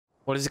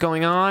What is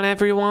going on,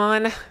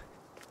 everyone?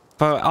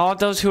 For all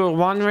those who are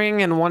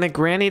wondering and wanted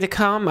Granny to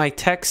come, I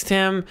text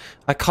him,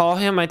 I call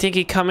him. I think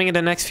he's coming in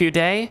the next few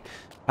days.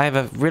 I have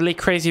a really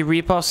crazy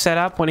repo set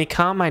up. When he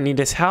come, I need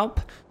his help.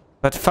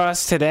 But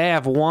first today, I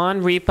have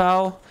one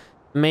repo,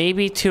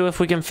 maybe two if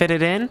we can fit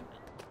it in.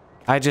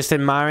 I just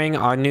admiring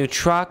our new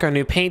truck, our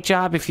new paint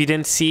job. If you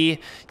didn't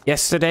see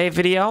yesterday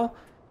video,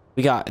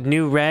 we got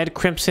new red,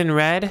 crimson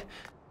red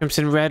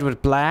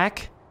with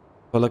black.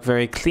 Will look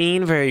very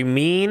clean, very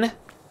mean.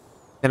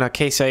 Then our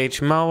Case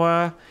IH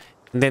mower.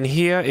 And then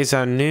here is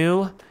our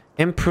new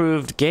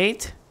improved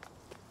gate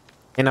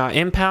in our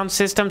impound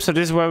system. So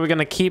this is where we're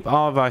gonna keep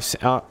all of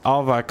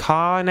our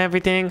car and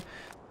everything.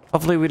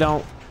 Hopefully we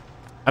don't.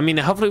 I mean,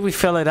 hopefully we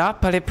fill it up,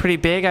 but it's pretty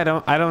big. I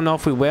don't know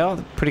if we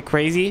will. Pretty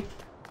crazy,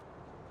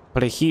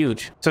 but it's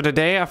huge. So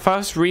today our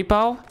first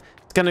repo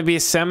is gonna be a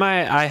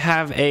semi. I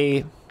have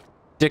a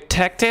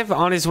detective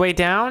on his way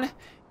down.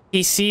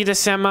 He see the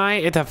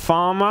semi at a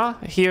farmer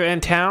here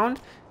in town.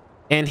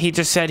 And he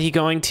just said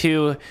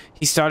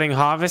he's starting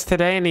harvest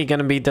today and he's going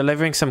to be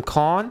delivering some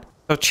corn.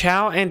 So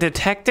Chow and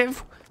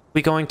Detective,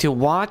 we're going to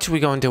watch,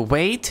 we're going to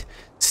wait,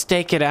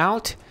 stake it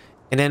out.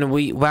 And then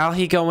while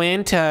he go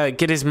in to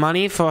get his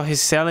money for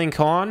his selling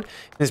corn,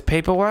 his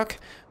paperwork,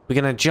 we're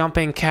going to jump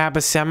in cab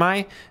a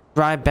semi,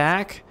 drive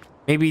back,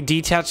 maybe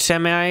detached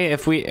semi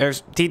or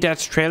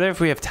detached trailer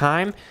if we have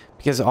time.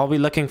 Because all we're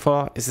looking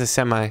for is the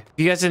semi. If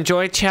you guys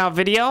enjoyed Chow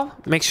video,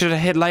 make sure to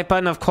hit like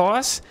button, of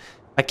course.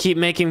 I keep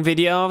making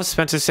videos.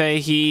 Spencer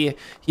say he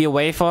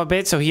away for a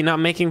bit, so he not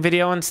making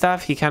video and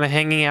stuff. He kind of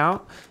hanging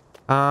out.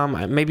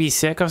 Maybe he's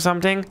sick or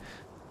something.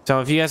 So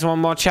if you guys want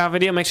more Chow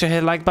video, make sure to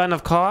hit like button,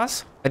 of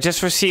course. I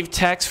just received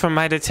text from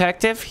my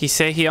detective. He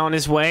say he on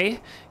his way,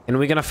 and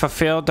we're gonna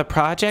fulfill the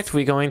project.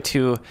 We're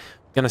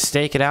gonna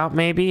stake it out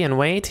maybe and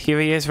wait. Here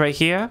he is right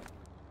here.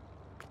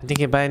 I think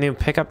he buy a new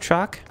pickup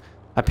truck.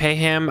 I pay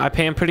him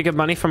pretty good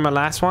money from my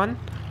last one.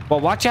 Well,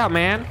 watch out,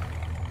 man.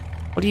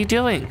 What are you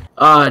doing?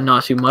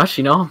 Not too much,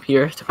 you know. I'm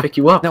here to pick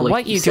you up. Now, like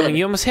what you doing?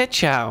 You almost hit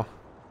Chow.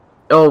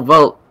 Oh,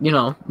 well, you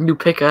know, new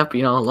pickup,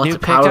 you know, lots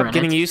of power in it.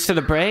 Getting used to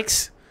the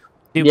brakes?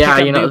 New yeah,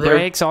 pickup, you know, new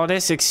brakes, all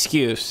this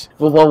excuse.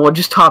 Well, we'll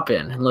just hop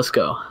in and let's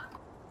go.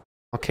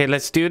 Okay,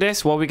 let's do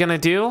this. What are we gonna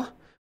do?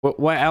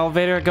 What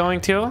elevator are we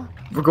going to?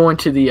 We're going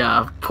to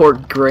the,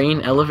 Port Grain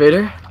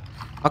elevator.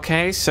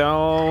 Okay,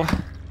 so...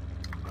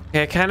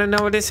 Okay, I kind of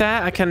know where this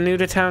at. I kind of new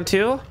to town,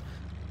 too.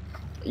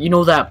 You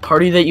know that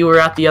party that you were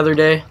at the other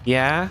day?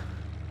 Yeah.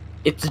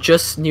 It's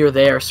just near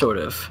there, sort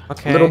of.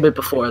 Okay. A little bit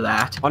before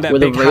that. On that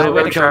big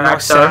highway to go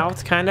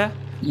north-south, kind of?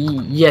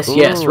 Yes,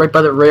 yes, right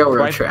by the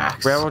railroad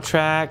tracks. Railroad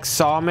tracks,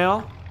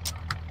 sawmill?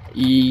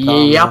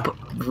 Yep,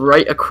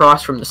 right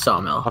across from the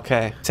sawmill.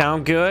 Okay,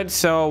 sound good.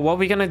 So what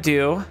we gonna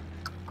do,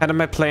 kind of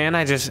my plan,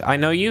 I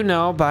know you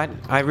know, but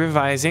I'm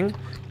revising.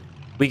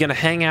 We're gonna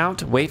hang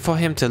out, wait for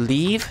him to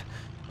leave.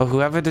 Or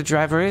whoever the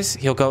driver is,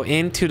 he'll go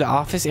into the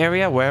office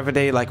area wherever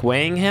they like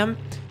weighing him,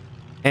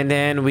 and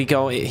then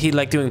he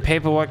like doing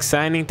paperwork,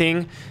 signing thing.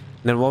 And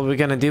then what we're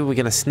gonna do, we're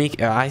gonna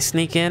I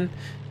sneak in,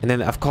 and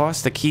then of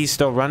course the key's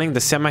still running,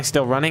 the semi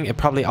still running, it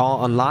probably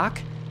all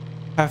unlock.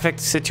 Perfect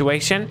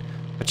situation.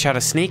 But try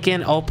to sneak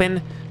in,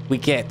 open, we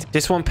get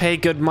this one. Pay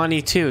good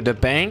money too. The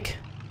bank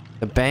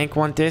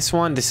want this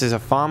one. This is a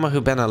farmer who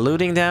been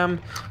eluding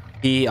them.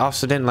 He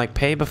also didn't like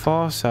pay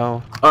before,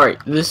 so... Alright,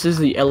 this is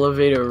the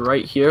elevator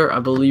right here. I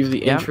believe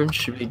the entrance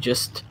should be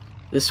just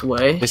this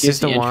way. This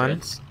is the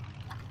one.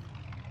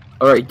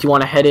 Alright, do you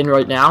want to head in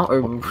right now,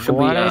 or should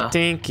we... What I'm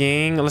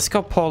thinking... Let's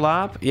go pull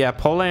up. Yeah,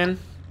 pull in.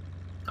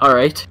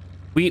 Alright.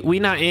 We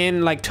not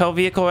in, like, tow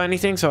vehicle or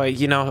anything, so,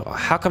 you know,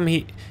 how come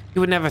he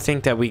would never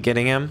think that we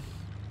getting him?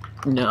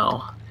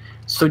 No.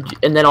 So,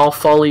 and then I'll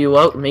follow you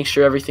out and make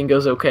sure everything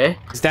goes okay.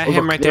 Is that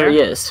him right there? There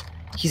he is.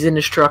 He's in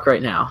his truck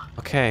right now.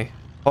 Okay.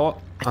 Oh,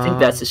 I think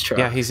that's his truck.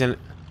 Yeah, he's in.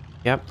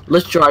 Yep.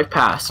 Let's drive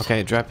past.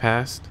 Okay, drive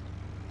past.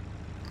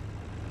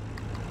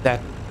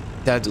 That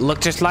look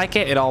just like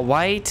it. It all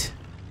white.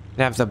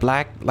 It have the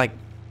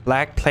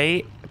black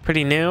plate.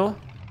 Pretty new.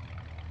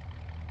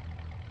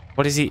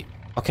 What is he?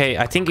 Okay,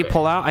 I think he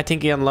pull out. I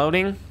think he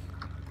unloading.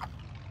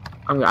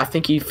 I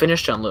think he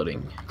finished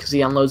unloading because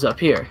he unloads up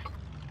here.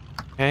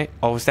 Okay.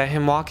 Oh, is that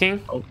him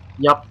walking? Oh,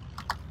 yep.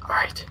 All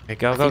right. Okay,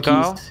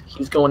 go.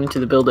 He's going into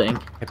the building.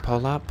 Okay,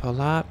 pull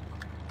up.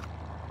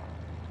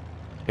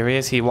 Here he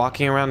is. He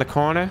walking around the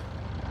corner.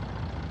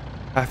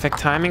 Perfect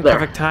timing. There.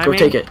 Perfect timing. Go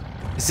take it.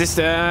 Is this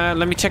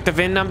let me check the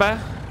VIN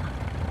number.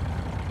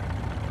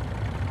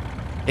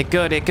 It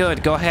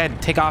good. Go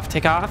ahead. Take off.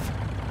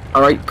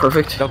 All right.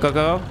 Perfect.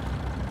 Go.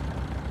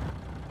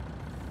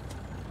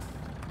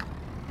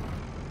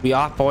 We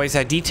off, boys.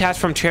 I detached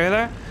from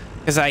trailer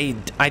because I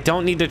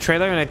don't need the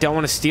trailer and I don't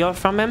want to steal it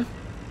from him.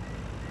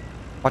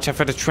 Watch out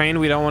for the train.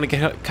 We don't want to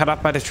get cut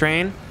up by the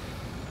train.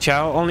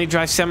 Chow only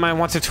drive semi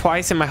once or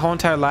twice in my whole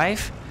entire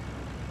life.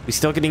 We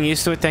still getting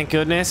used to it, thank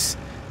goodness.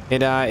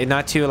 It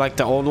not too like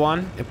the old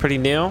one. It's pretty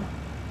new.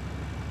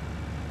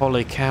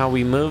 Holy cow,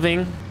 we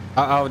moving.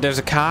 Uh-oh, there's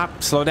a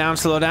cop. Slow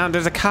down.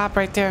 There's a cop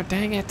right there.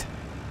 Dang it.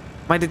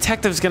 My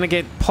detective's gonna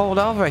get pulled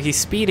over. He's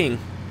speeding.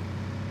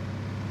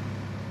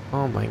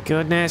 Oh my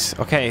goodness.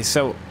 Okay,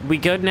 so we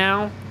good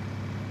now?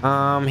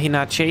 He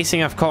not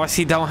chasing. Of course,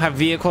 he don't have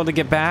vehicle to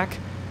get back.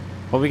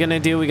 What we're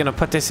gonna do, we're gonna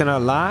put this in our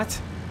lot.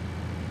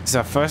 This is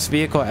our first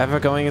vehicle ever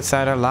going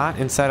inside our lot,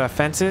 inside our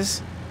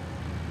fences.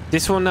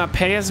 This will not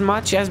pay as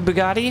much as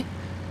Bugatti,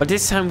 but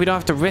this time we don't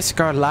have to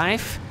risk our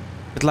life.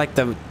 With like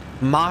the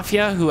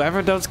mafia,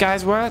 whoever those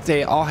guys were,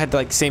 they all had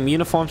like same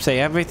uniform, say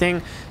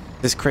everything.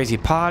 This crazy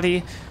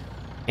party.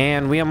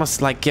 And we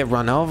almost like get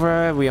run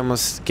over. We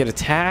almost get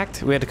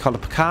attacked. We had to call the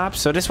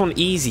cops. So this one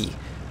easy.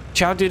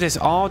 Chow do this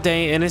all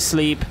day in his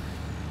sleep.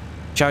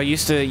 Chow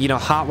used to, you know,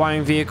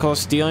 hotwiring vehicle,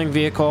 stealing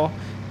vehicle.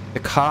 The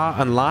car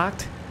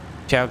unlocked.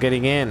 Chow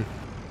getting in.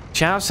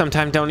 Chow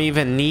sometimes don't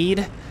even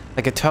need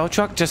like a tow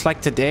truck. Just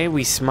like today,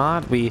 we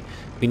smart. We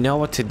know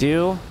what to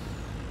do.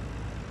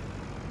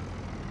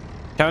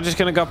 Chow just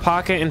gonna go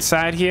park it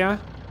inside here.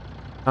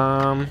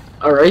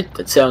 Alright,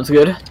 that sounds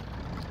good.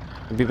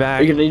 We'll be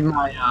back. Are you gonna need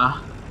my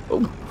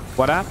oh.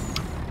 What up?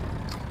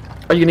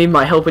 Are you gonna need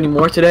my help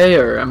anymore today,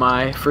 or am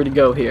I free to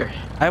go here?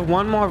 I have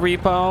one more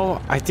repo.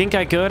 I think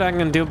I could. I'm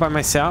gonna do it by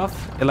myself.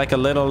 Like a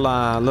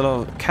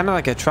little kind of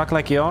like a truck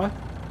like yours.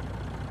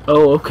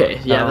 Oh,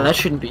 okay. Yeah, that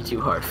shouldn't be too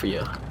hard for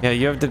you. Yeah,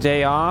 you have the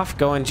day off.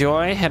 Go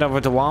enjoy. Head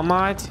over to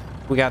Walmart.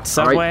 We got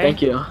Subway. Alright,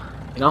 thank you.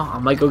 You know, I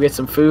might go get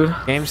some food.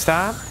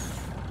 GameStop.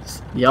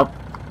 Yep.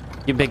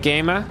 You big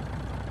gamer?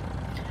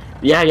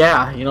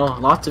 Yeah. You know,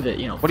 lots of it.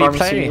 You know, what do you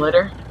play?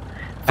 Simulator.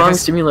 Farming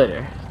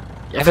Simulator.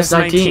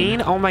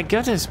 FS19? Oh my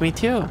goodness, me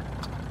too.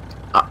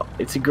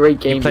 It's a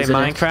great game. You play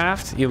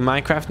Minecraft? You a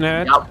Minecraft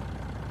nerd?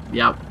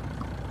 Yep.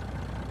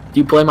 Do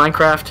you play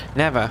Minecraft?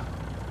 Never.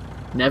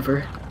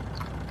 Never.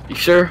 You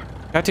sure?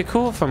 Got too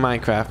cool for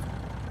Minecraft.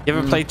 You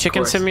ever played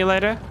Chicken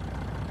Simulator?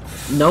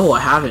 No, I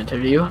haven't.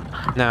 Have you?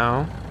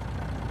 No.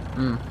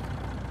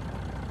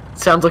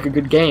 Sounds like a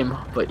good game,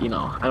 but you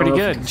know, I don't know. Pretty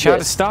good. Chow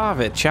the star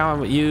of it.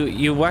 Chow,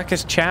 you work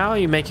as Chow.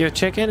 You make your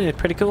chicken. It's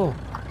pretty cool.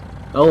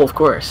 Oh, of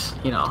course.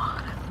 You know,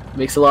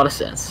 makes a lot of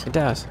sense. It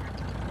does.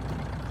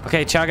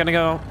 Okay, Chow, gonna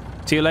go.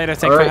 See you later.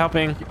 Thanks for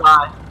helping.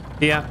 Bye.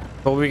 Yeah.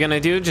 What we're gonna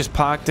do? Just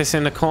park this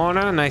in the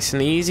corner, nice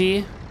and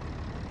easy.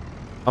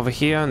 Over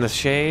here in the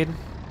shade.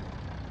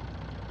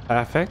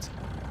 Perfect.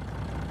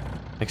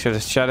 Make sure to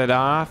shut it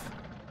off.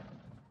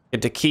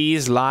 Get the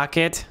keys, lock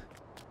it.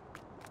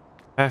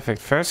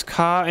 Perfect. First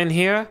car in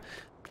here.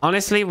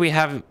 Honestly, we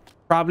have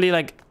probably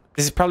like,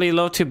 this is probably a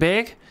little too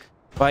big,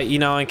 but you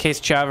know, in case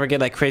Chow ever get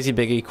like crazy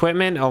big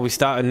equipment or we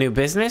start a new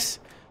business,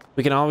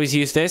 we can always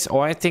use this.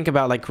 Or I think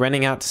about like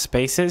renting out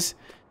spaces,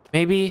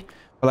 maybe,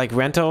 or like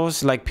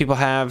rentals, like people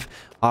have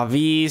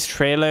RVs,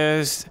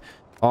 trailers,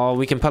 or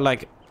we can put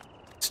like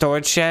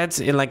storage sheds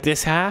in like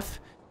this half,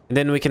 and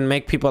then we can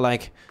make people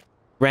like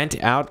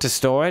rent out the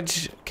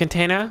storage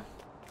container.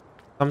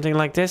 Something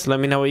like this. Let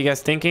me know what you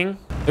guys thinking.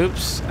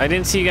 Oops, I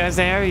didn't see you guys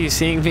there. You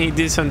seeing me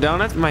do some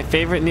donuts? My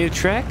favorite new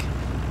trick.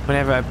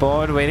 Whenever I'm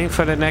bored waiting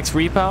for the next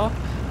repo,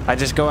 I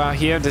just go out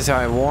here. This is how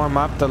I warm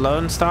up the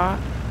Lone Star.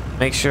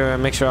 Make sure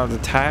all the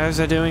tires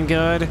are doing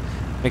good.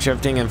 Make sure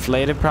everything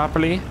inflated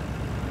properly.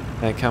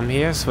 I come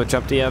here, switch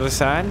up the other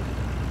side.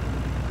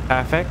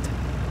 Perfect.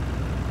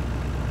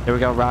 There we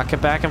go. Rock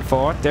it back and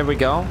forth. There we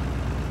go.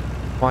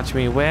 Watch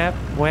me whip.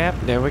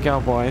 There we go,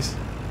 boys.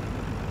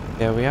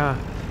 There we are.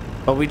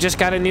 But we just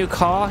got a new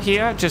call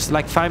here, just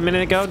like 5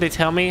 minutes ago. They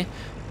tell me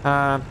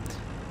that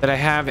I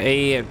have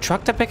a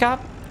truck to pick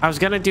up. I was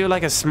gonna do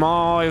like a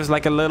small, it was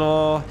like a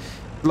little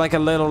like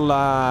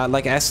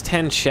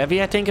S10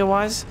 Chevy, I think it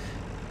was.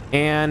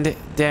 And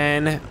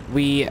then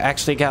we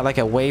actually got like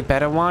a way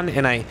better one,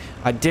 and I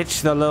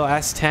ditched the little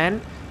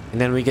S10,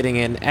 and then we're getting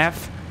an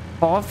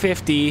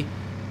F-450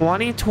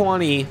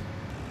 2020.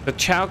 The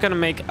Chow gonna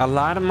make a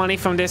lot of money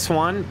from this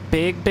one.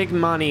 Big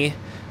money.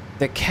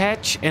 The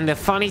catch and the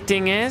funny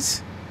thing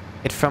is,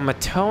 it's from a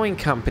towing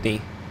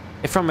company.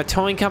 It's from a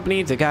towing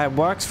company. The guy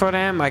works for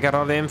them. I got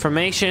all the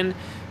information.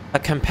 A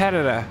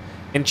competitor.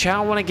 And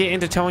Chow want to get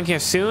into towing here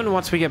soon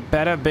once we get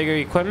better, bigger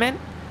equipment.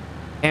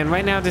 And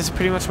right now, this is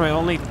pretty much my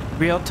only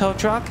real tow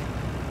truck.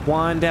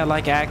 One that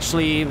like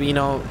actually, you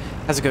know,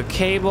 has a good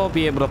cable,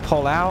 be able to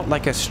pull out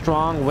like a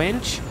strong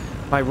winch.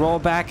 My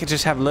rollback could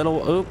just have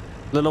little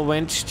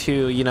winch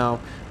to, you know,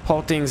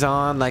 pull things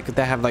on, like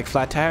that have like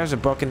flat tires or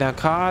broken down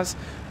cars.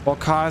 Or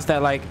cars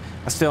that like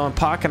are still in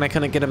park and I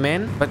couldn't get them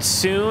in. But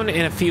soon,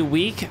 in a few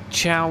weeks,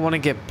 Chow want to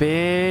get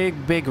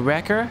big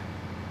wrecker.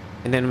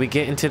 And then we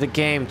get into the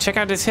game. Check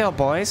out this hill,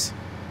 boys.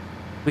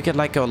 We could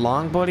like go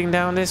longboarding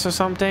down this or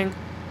something.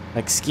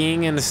 Like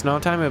skiing in the snow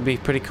time. It would be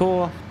pretty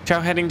cool. Chow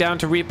heading down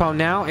to Repo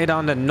now. It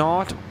on the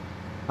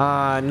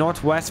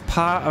northwest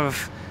part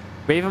of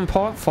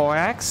Ravenport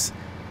 4X.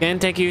 Again,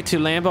 take you to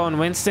Lambo and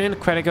Winston.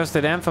 Credit goes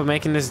to them for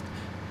making this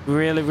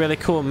really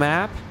cool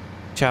map.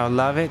 Chow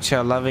love it.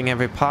 Chow loving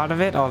every part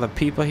of it. All the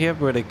people here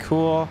really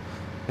cool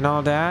and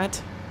all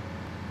that.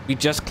 We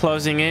just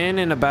closing in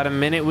about a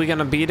minute. We're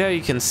gonna be there.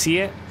 You can see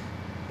it.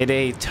 It's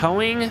a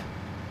towing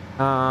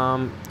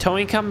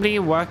company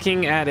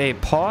working at a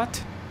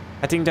port.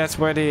 I think that's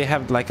where they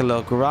have like a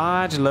little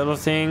garage, a little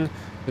thing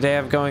that they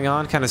have going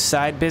on, kind of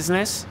side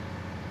business.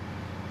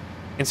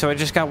 And so I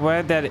just got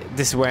word that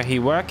this is where he's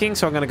working.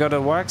 So I'm going to go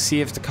to work,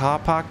 see if the car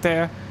parked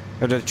there,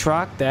 or the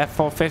truck, the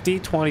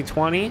F-450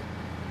 2020.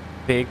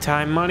 Big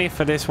time money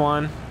for this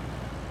one.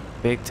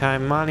 Big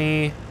time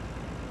money.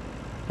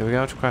 There we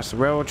go, to cross the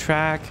railroad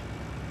track.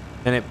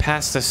 And it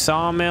passed the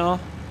sawmill.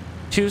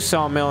 2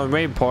 sawmill in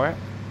Ravenport.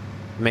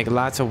 Make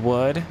lots of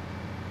wood.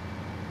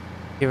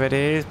 Here it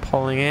is,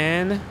 pulling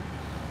in.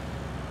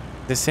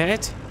 This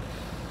it?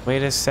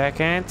 Wait a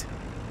second.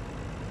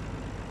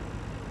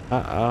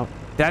 Uh-oh.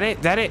 That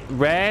it? That it?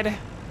 Red?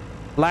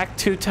 Black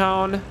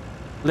two-tone?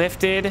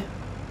 Lifted?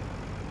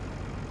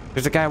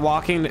 There's a guy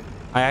walking.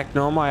 I act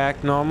normal, I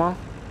act normal.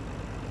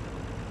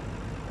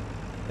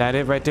 That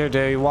it right there?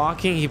 There he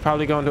walking. He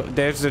probably going to...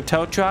 There's the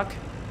tow truck.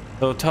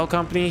 Little tow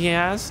company he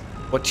has.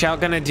 What Chow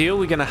gonna do?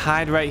 We're gonna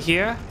hide right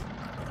here.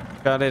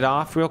 Shut it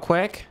off real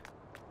quick.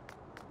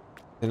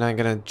 Then I'm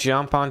gonna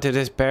jump onto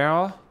this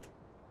barrel.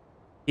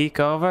 Peek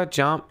over,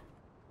 jump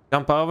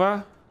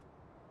over.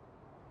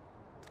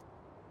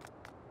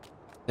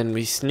 Then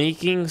we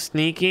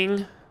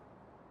sneaking.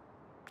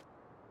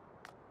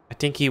 I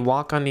think he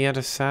walk on the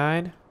other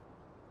side.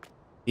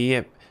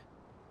 Yep.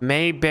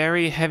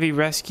 Mayberry Heavy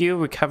Rescue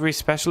Recovery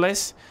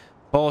Specialist.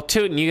 Bull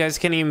tootin', you guys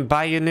can't even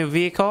buy your new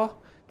vehicle.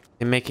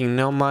 They're making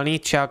no money.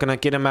 Chow gonna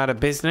get him out of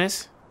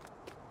business.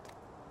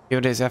 Here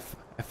it is,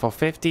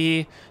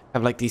 F-450.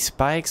 Have like these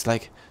spikes,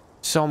 like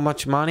so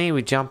much money.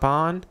 We jump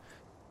on.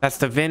 That's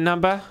the VIN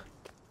number.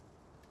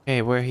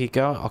 Okay, where he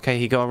go? Okay,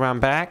 he go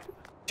around back.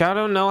 Chow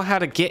don't know how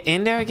to get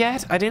in there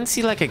yet. I didn't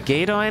see like a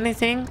gate or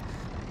anything.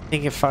 I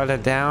think it farther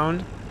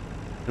down.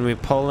 And we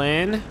pull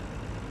in.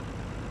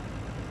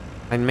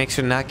 And make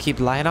sure not keep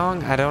light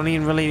on. I don't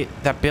even really...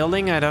 That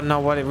building, I don't know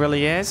what it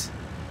really is.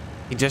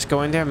 You just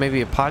go in there,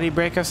 maybe a potty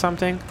break or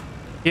something.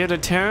 Here to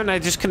turn, I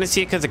just couldn't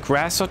see it because the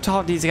grass so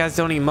tall. These guys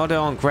don't even mow their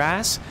own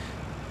grass.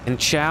 And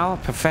Chow,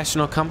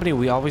 professional company,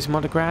 we always mow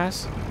the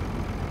grass.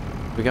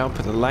 We go,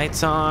 put the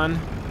lights on.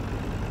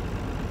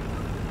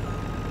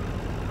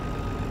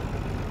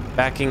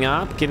 Backing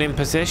up, get in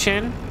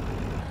position.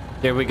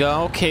 There we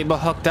go, cable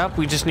hooked up.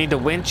 We just need to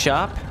winch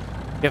up.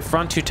 Get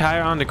front 2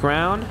 tire on the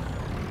ground.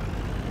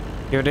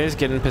 Here it is,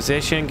 get in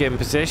position, get in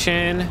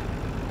position.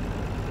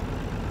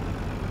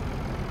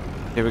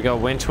 Here we go,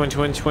 winch.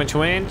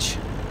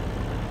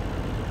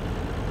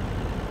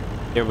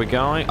 Here we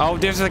going. Oh,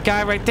 there's a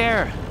guy right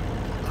there.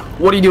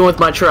 What are you doing with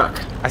my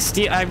truck? I'm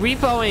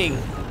repoing.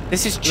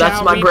 This is Chow.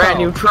 That's my repo. Brand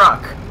new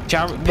truck.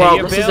 Chow, pay well,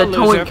 your this bill, is a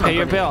towing loser. company. Pay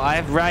your bill. I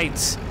have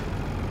rights.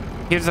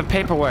 Here's the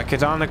paperwork.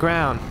 It's on the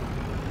ground.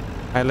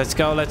 All right, let's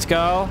go. Let's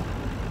go.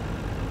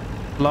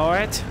 Lower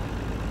it.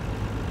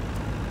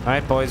 All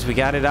right, boys, we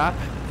got it up.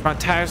 Front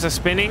tires are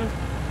spinning.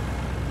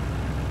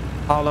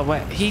 All the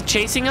way. He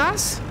chasing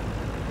us?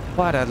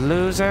 What a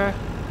loser.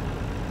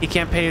 He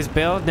can't pay his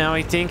bill. Now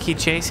he think he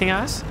chasing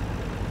us?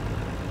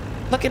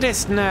 Look at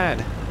this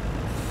nerd.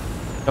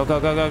 Go, go,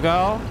 go, go,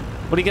 go.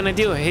 What are you gonna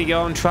do? Hit your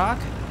own truck?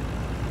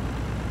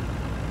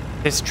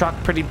 This truck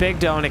pretty big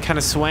though, and it kind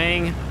of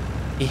swaying.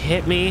 He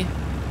hit me.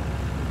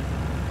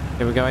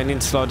 Here we go. I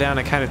need to slow down.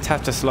 I kind of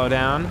tough to slow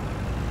down.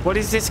 What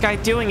is this guy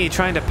doing? He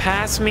trying to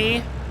pass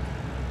me?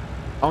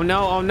 Oh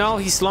no, oh no,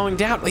 he's slowing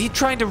down. He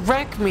tried to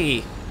wreck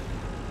me.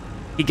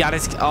 He got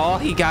his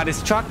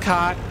truck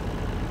caught.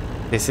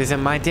 This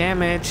isn't my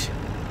damage.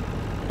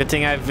 Good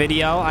thing I have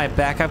video, I have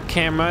backup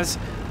cameras,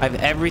 I have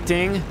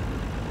everything.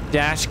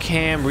 Dash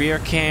cam, rear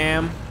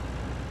cam.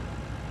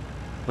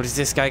 What is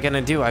this guy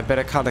gonna do? I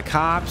better call the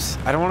cops.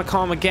 I don't want to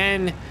call him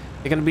again.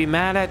 They're gonna be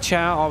mad at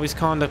Chow, always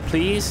calling the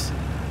police.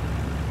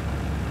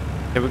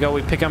 Here we go,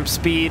 we pick up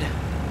speed.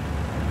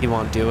 He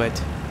won't do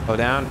it. Go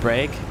down,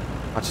 brake.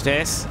 Watch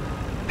this.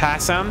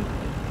 Pass him.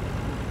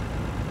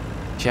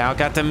 Chow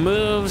got the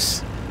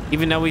moves.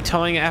 Even though we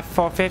towing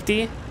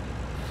F-450,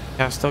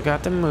 Chow still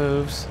got the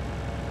moves.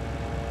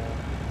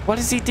 What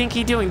does he think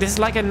he doing? This is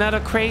like another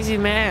crazy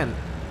man.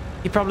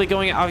 He probably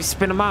going... Oh, he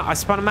spin him out. I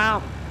spun him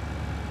out.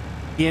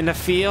 He in the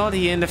field.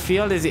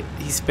 He's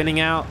spinning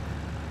out.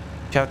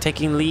 Chow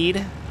taking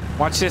lead.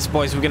 Watch this,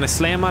 boys. We're going to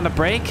slam on the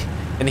brake,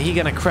 and he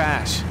going to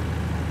crash.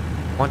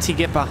 Once he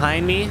get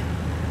behind me,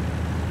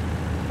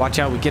 watch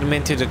out. We get him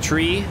into the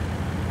tree.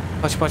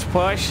 Push, push,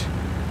 push.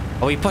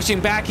 Oh, he pushing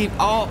back. We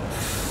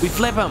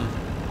flip him.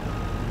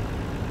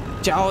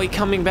 Oh, he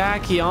coming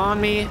back. He on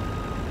me.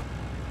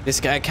 This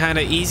guy kind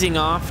of easing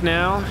off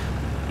now.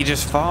 He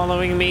just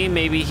following me.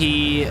 Maybe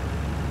he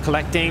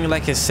collecting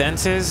like his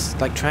senses,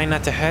 like trying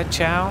not to hurt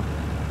Chow.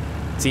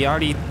 So he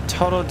already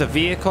totaled the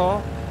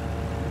vehicle.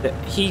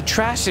 He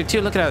trashed it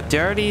too. Look at how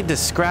dirty, the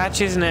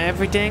scratches and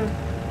everything.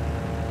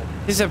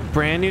 This is a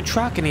brand new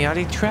truck and he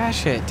already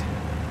trashed it.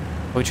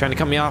 Oh, he trying to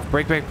cut me off.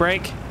 Brake, brake,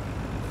 brake.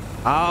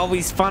 Oh,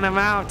 we spun him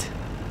out.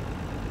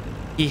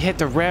 He hit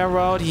the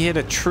railroad. He hit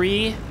a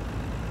tree.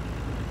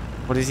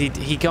 What is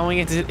he going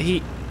into?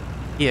 He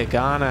a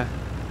goner.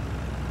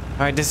 All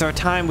right, this is our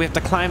time. We have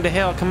to climb the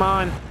hill. Come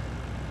on.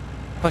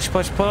 Push,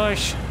 push,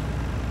 push.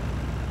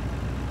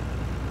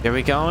 Here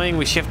we going.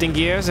 We shifting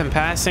gears and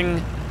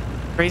passing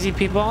crazy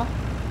people.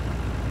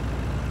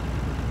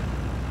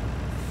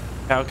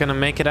 How gonna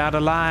make it out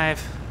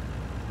alive?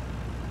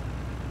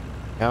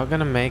 How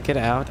gonna make it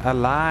out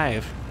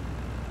alive?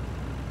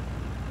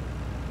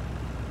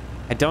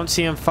 I don't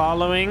see him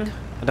following.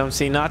 I don't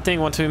see nothing.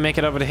 Once we make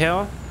it over the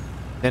hill,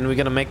 then we're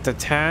gonna make the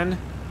turn.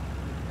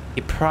 He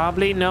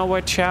probably know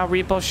where Chow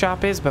Repo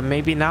Shop is, but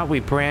maybe not.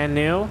 We brand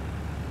new.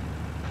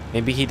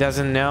 Maybe he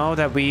doesn't know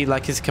that we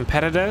like his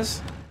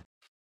competitors.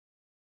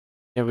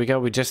 Here we go.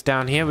 We're just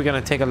down here. We're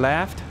gonna take a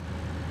left.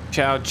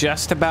 Chow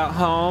just about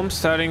home.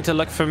 Starting to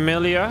look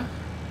familiar.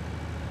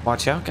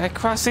 Watch out. Guy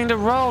crossing the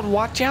road.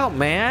 Watch out,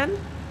 man.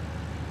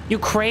 You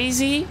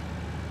crazy?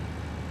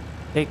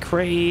 They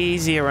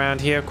crazy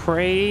around here.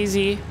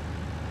 Crazy.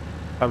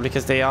 Probably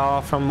because they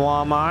all from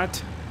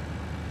Walmart.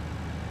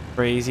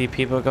 Crazy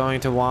people going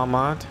to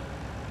Walmart.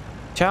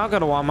 Chow go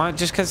to Walmart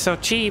just because it's so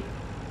cheap.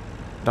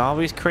 But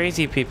always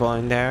crazy people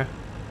in there.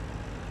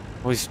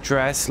 Always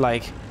dressed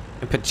like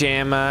in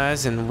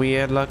pajamas and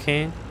weird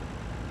looking.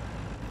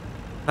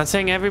 Not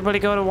saying everybody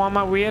go to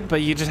Walmart weird,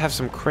 but you just have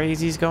some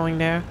crazies going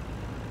there.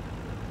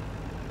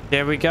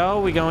 There we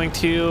go. We're going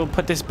to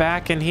put this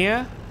back in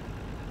here.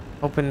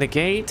 Open the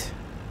gate.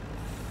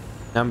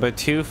 Number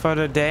 2 for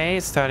the day.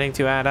 It's starting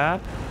to add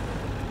up.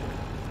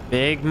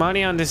 Big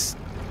money on this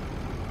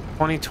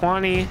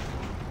 2020.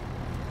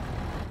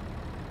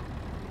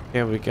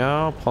 Here we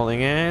go. Pulling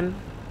in.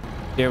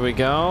 Here we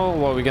go.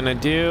 What we're gonna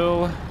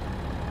do.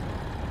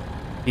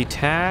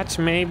 Detach,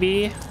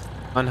 maybe.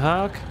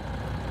 Unhook.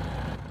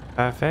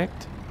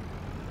 Perfect.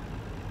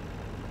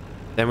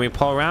 Then we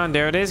pull around.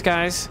 There it is,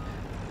 guys.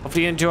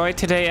 Hopefully you enjoyed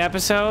today's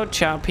episode.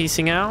 Chow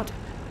peacing out.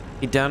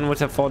 Be done with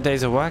the 4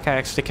 days of work. I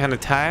actually kind of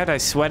tired. I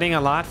sweating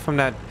a lot from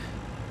that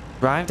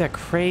drive. That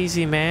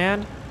crazy,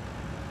 man.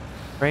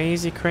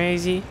 Crazy,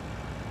 crazy.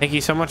 Thank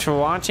you so much for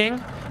watching.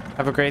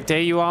 Have a great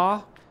day, you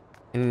all.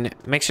 And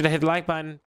make sure to hit the like button.